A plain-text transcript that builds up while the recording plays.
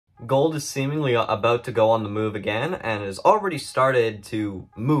Gold is seemingly about to go on the move again and has already started to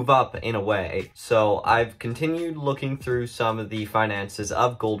move up in a way. So I've continued looking through some of the finances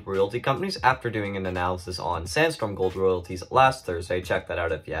of gold royalty companies after doing an analysis on Sandstorm Gold Royalties last Thursday. Check that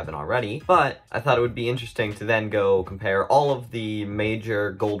out if you haven't already. But I thought it would be interesting to then go compare all of the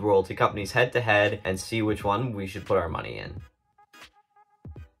major gold royalty companies head to head and see which one we should put our money in.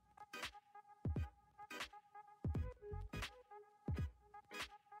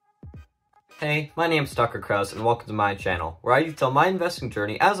 Hey, my name's Tucker Kraus and welcome to my channel, where I detail my investing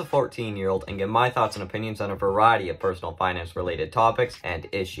journey as a 14-year-old and give my thoughts and opinions on a variety of personal finance related topics and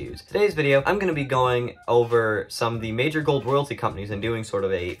issues. Today's video, I'm going to be going over some of the major gold royalty companies and doing sort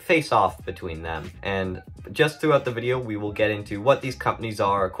of a face-off between them. And just throughout the video, we will get into what these companies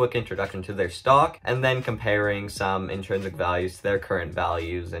are, a quick introduction to their stock, and then comparing some intrinsic values to their current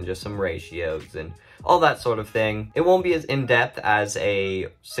values and just some ratios and all that sort of thing. It won't be as in-depth as a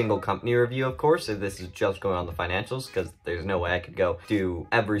single company review, of course, if this is just going on the financials, because there's no way I could go do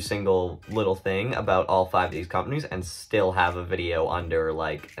every single little thing about all 5 of these companies and still have a video under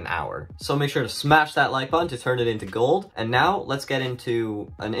like an hour. So make sure to smash that like button to turn it into gold. And now let's get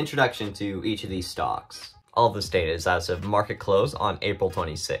into an introduction to each of these stocks. All this data is as of market close on April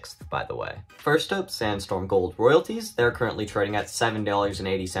 26th, by the way. First up, Sandstorm Gold Royalties. They're currently trading at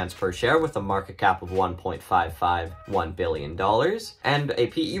 $7.80 per share with a market cap of $1.551 billion and a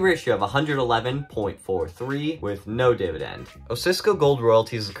PE ratio of 111.43 with no dividend. Osisco Gold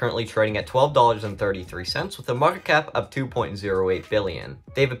Royalties is currently trading at $12.33 with a market cap of $2.08 billion.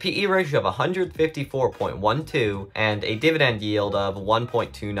 They have a PE ratio of 154.12 and a dividend yield of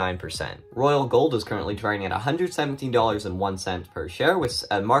 1.29%. Royal Gold is currently trading at $117.01 per share with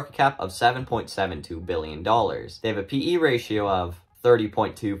a market cap of $7.72 billion. They have a PE ratio of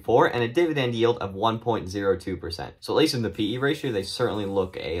 30.24 and a dividend yield of 1.02%. So at least in the PE ratio, they certainly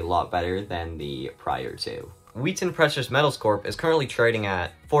look a lot better than the prior two. Wheaton Precious Metals Corp is currently trading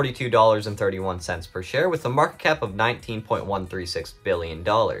at $42.31 per share with a market cap of $19.136 billion.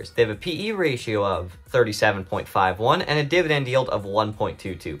 They have a PE ratio of 37.51 and a dividend yield of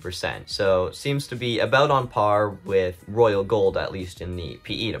 1.22%. So seems to be about on par with Royal Gold, at least in the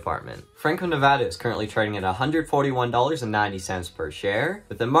PE department. Franco-Nevada is currently trading at $141.90 per share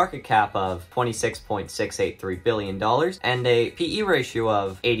with a market cap of $26.683 billion and a PE ratio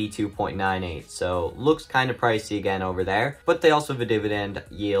of 82.98. So looks kind of pricey again over there, but they also have a dividend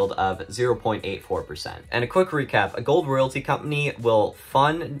yield of 0.84%. And a quick recap, a gold royalty company will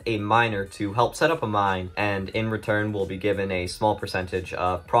fund a miner to help set up a mine, and in return will be given a small percentage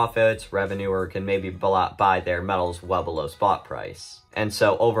of profits, revenue, or can maybe buy their metals well below spot price. And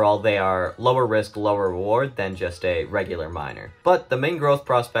so overall they are lower risk, lower reward than just a regular miner. But the main growth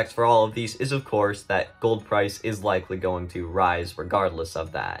prospects for all of these is of course that gold price is likely going to rise regardless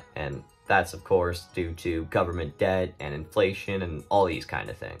of that. And that's, of course, due to government debt and inflation and all these kind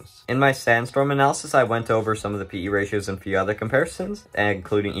of things. In my Sandstorm analysis, I went over some of the PE ratios and a few other comparisons,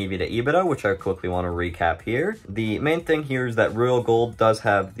 including EV to EBITDA, which I quickly want to recap here. The main thing here is that Royal Gold does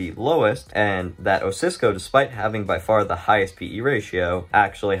have the lowest, and that Osisco, despite having by far the highest PE ratio,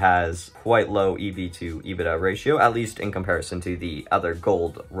 actually has quite low EV to EBITDA ratio, at least in comparison to the other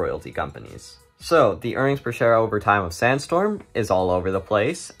gold royalty companies. So, the earnings per share over time of Sandstorm is all over the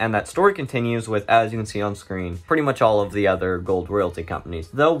place, and that story continues with, as you can see on screen, pretty much all of the other gold royalty companies.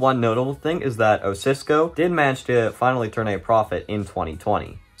 Though one notable thing is that Osisco did manage to finally turn a profit in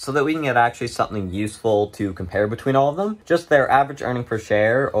 2020. So that we can get actually something useful to compare between all of them, just their average earning per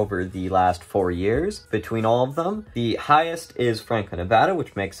share over the last 4 years between all of them. The highest is Franco-Nevada,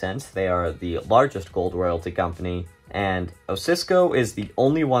 which makes sense. They are the largest gold royalty company. And Osisco is the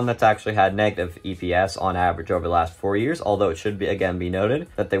only one that's actually had negative EPS on average over the last 4 years, although it should again be noted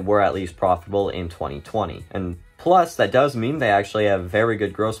that they were at least profitable in 2020. And plus, that does mean they actually have very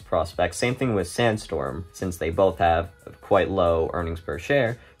good growth prospects. Same thing with Sandstorm, since they both have quite low earnings per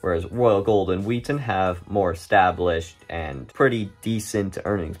share, whereas Royal Gold and Wheaton have more established and pretty decent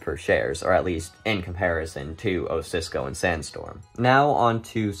earnings per shares, or at least in comparison to Osisco and Sandstorm. Now on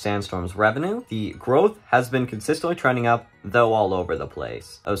to Sandstorm's revenue. The growth has been consistently trending up, though all over the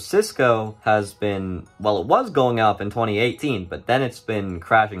place. Osisco has been, well, it was going up in 2018, but then it's been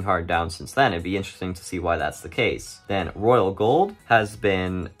crashing hard down since then. It'd be interesting to see why that's the case. Then Royal Gold has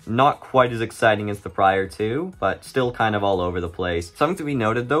been not quite as exciting as the prior two, but still kind of all over the place. Something to be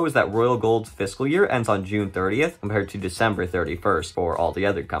noted though is that Royal Gold's fiscal year ends on June 30th compared to December 31st for all the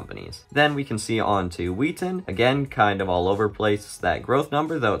other companies. Then we can see on to Wheaton, again kind of all over the place, that growth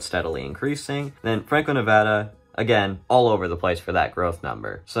number, though it's steadily increasing. Then Franco-Nevada, again, all over the place for that growth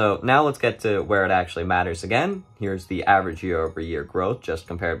number. So now let's get to where it actually matters again. Here's the average year-over-year growth just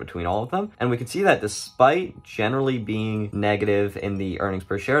compared between all of them. And we can see that despite generally being negative in the earnings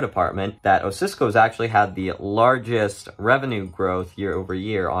per share department, that Osisco's actually had the largest revenue growth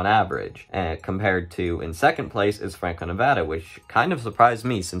year-over-year on average. And compared to, in second place, is Franco-Nevada, which kind of surprised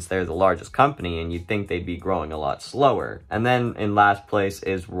me since they're the largest company and you'd think they'd be growing a lot slower. And then in last place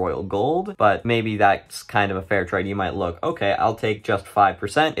is Royal Gold, but maybe that's kind of a fair trade. You might look, okay, I'll take just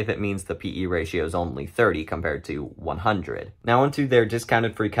 5% if it means the PE ratio is only 30 compared to 100. Now onto their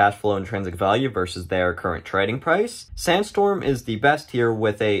discounted free cash flow intrinsic value versus their current trading price. Sandstorm is the best here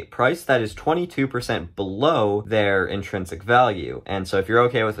with a price that is 22% below their intrinsic value. And so if you're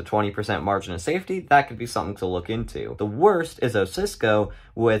okay with a 20% margin of safety, that could be something to look into. The worst is Osisco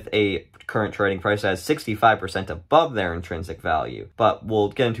with a current trading price that is 65% above their intrinsic value. But we'll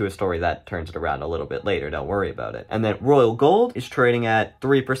get into a story that turns it around a little bit later, don't worry about it. And then Royal Gold is trading at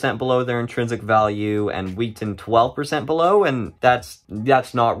 3% below their intrinsic value and Wheaton 12% below, and that's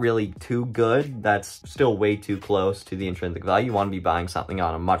not really too good. That's still way too close to the intrinsic value. You want to be buying something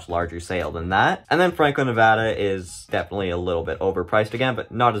on a much larger sale than that. And then Franco-Nevada is definitely a little bit overpriced again,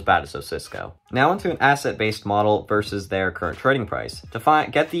 but not as bad as Osisco. Now into an asset-based model versus their current trading price. To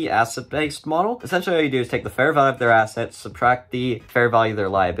get the asset-based model, essentially all you do is take the fair value of their assets, subtract the fair value of their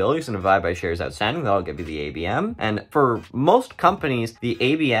liabilities, and divide by shares outstanding. That'll give you the ABM. And for most companies, the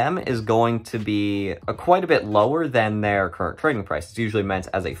ABM is going to be quite a bit lower than their current trading price. It's usually meant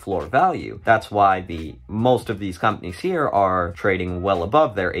as a floor value. That's why most of these companies here are trading well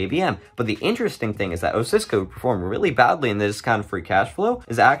above their ABM. But the interesting thing is that Osisco performed really badly in the discounted free cash flow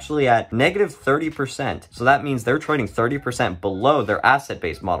is actually at negative 30%. So that means they're trading 30% below their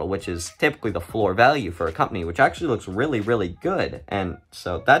asset-based model, which is typically the floor value for a company, which actually looks really, really good. And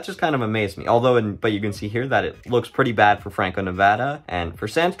so that just kind of amazed me. But you can see here that it looks pretty bad for Franco-Nevada. And for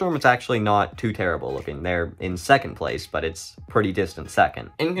Sandstorm, it's actually not too terrible looking. They're in second place, but it's pretty distant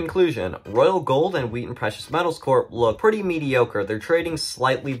second. In conclusion, Royal Gold and Wheaton Precious Metals Corp look pretty mediocre. They're trading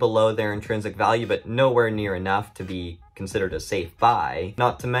slightly below their intrinsic value, but nowhere near enough to be considered a safe buy.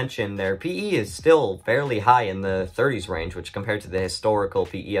 Not to mention their PE is still fairly high in the 30s range, which compared to the historical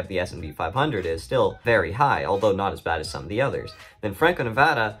PE of the S&P 500 is still very high, although not as bad as some of the others. Then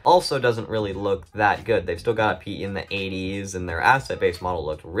Franco-Nevada also doesn't really look that good. They've still got a PE in the 80s, and their asset-based model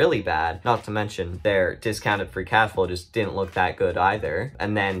looked really bad. Not to mention their discounted free cash flow just didn't look that good either.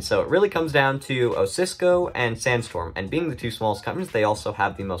 And then, so it really comes down to Osisco and Sandstorm, and being the two smallest companies, they also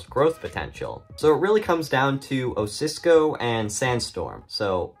have the most growth potential. So it really comes down to Osisco and Sandstorm.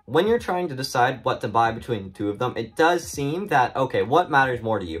 So when you're trying to decide what to buy between the two of them, it does seem that, okay, what matters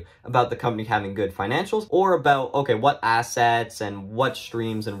more to you? About the company having good financials, or about, okay, what assets and what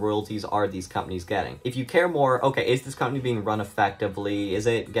streams and royalties are these companies getting? If you care more, okay, is this company being run effectively? Is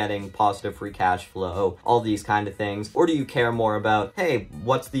it getting positive free cash flow? All these kind of things. Or do you care more about, hey,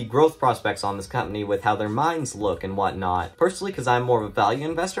 what's the growth prospects on this company with how their mines look and whatnot? Personally, because I'm more of a value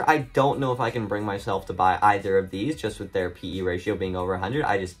investor, I don't know if I can bring myself to buy either of these just with their PE ratio being over 100.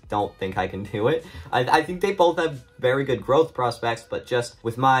 I just don't think I can do it. I think they both have very good growth prospects, but just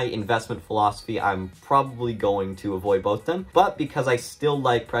with my investment philosophy, I'm probably going to avoid both of them. But because I still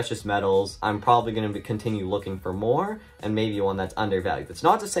like precious metals, I'm probably going to continue looking for more, and maybe one that's undervalued. That's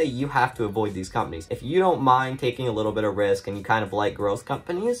not to say you have to avoid these companies. If you don't mind taking a little bit of risk and you kind of like growth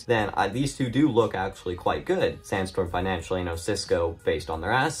companies, then these two do look actually quite good. Sandstorm financially and Osisco based on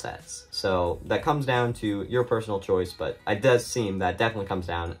their assets. So that comes down to your personal choice, but it does seem that definitely comes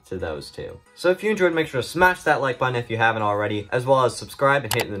down to those two. So if you enjoyed, make sure to smash that like button if you haven't already, as well as subscribe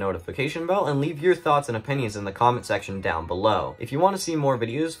and hit the notification bell, and leave your thoughts and opinions in the comment section down below. If you want to see more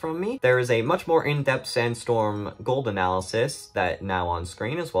videos from me, there is a much more in-depth Sandstorm gold analysis that now on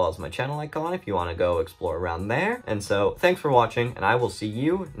screen, as well as my channel icon if you want to go explore around there. And so thanks for watching, and I will see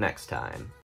you next time.